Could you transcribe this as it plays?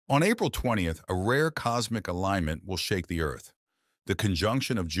On April 20th, a rare cosmic alignment will shake the Earth, the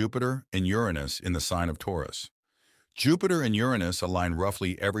conjunction of Jupiter and Uranus in the sign of Taurus. Jupiter and Uranus align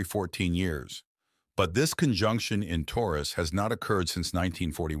roughly every 14 years, but this conjunction in Taurus has not occurred since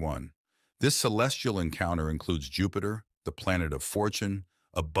 1941. This celestial encounter includes Jupiter, the planet of fortune,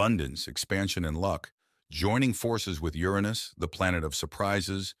 abundance, expansion, and luck, joining forces with Uranus, the planet of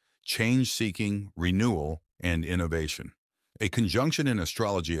surprises, change-seeking, renewal, and innovation. A conjunction in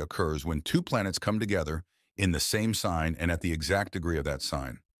astrology occurs when two planets come together in the same sign and at the exact degree of that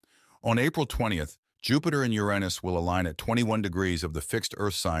sign. On April 20th, Jupiter and Uranus will align at 21 degrees of the fixed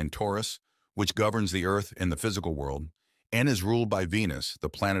Earth sign Taurus, which governs the Earth and the physical world, and is ruled by Venus, the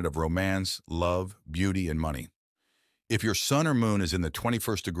planet of romance, love, beauty, and money. If your sun or moon is in the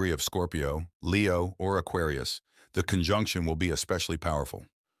 21st degree of Scorpio, Leo, or Aquarius, the conjunction will be especially powerful.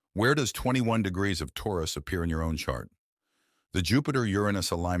 Where does 21 degrees of Taurus appear in your own chart? The Jupiter-Uranus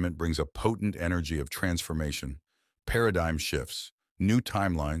alignment brings a potent energy of transformation, paradigm shifts, new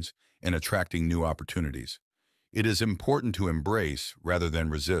timelines, and attracting new opportunities. It is important to embrace rather than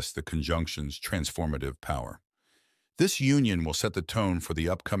resist the conjunction's transformative power. This union will set the tone for the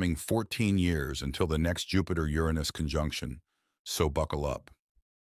upcoming 14 years until the next Jupiter-Uranus conjunction, so buckle up.